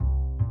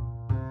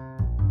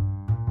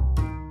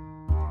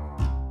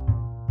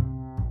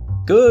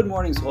Good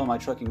morning to all my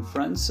trucking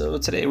friends. So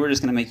today we're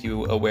just going to make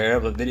you aware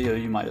of a video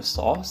you might have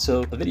saw.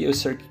 So a video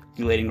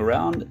circulating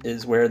around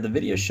is where the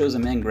video shows a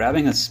man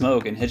grabbing a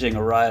smoke and hitching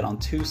a ride on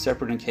two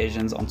separate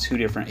occasions on two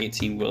different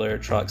 18-wheeler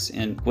trucks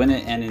in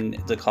Gwinnett and in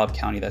DeKalb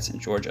County, that's in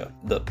Georgia.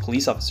 The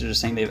police officers are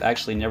saying they've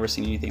actually never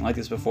seen anything like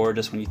this before.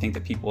 Just when you think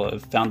that people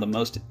have found the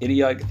most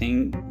idiotic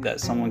thing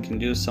that someone can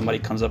do, somebody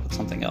comes up with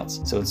something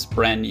else. So it's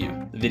brand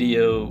new. The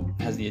video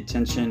has the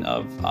attention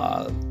of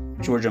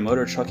Georgia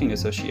Motor Trucking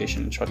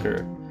Association and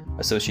trucker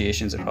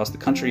associations across the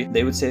country.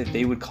 They would say that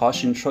they would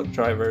caution truck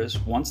drivers,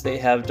 once they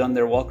have done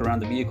their walk around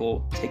the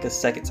vehicle, take a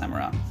second time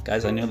around.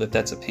 Guys, I know that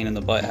that's a pain in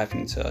the butt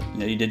having to,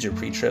 you did your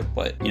pre-trip,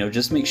 but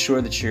just make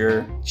sure that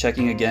you're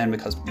checking again,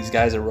 because these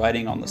guys are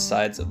riding on the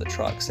sides of the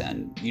trucks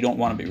and you don't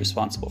want to be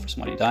responsible for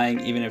somebody dying,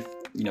 even if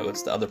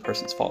it's the other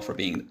person's fault for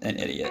being an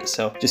idiot.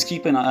 So just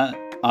keep an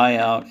eye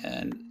out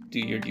and do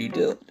your due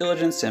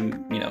diligence,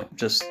 and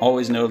just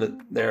always know that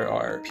there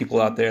are people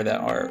out there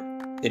that are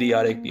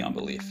idiotic beyond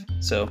belief.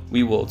 So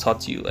we will talk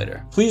to you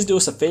later. Please do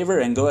us a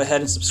favor and go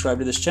ahead and subscribe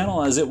to this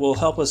channel, as it will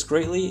help us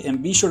greatly,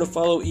 and be sure to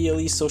follow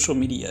ELE's social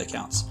media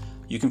accounts.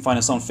 You can find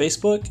us on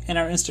Facebook, and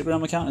our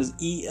Instagram account is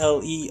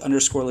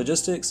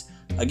ELE_logistics.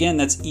 Again,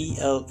 that's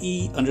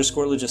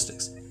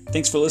ELE_logistics.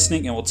 Thanks for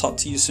listening, and we'll talk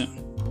to you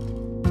soon.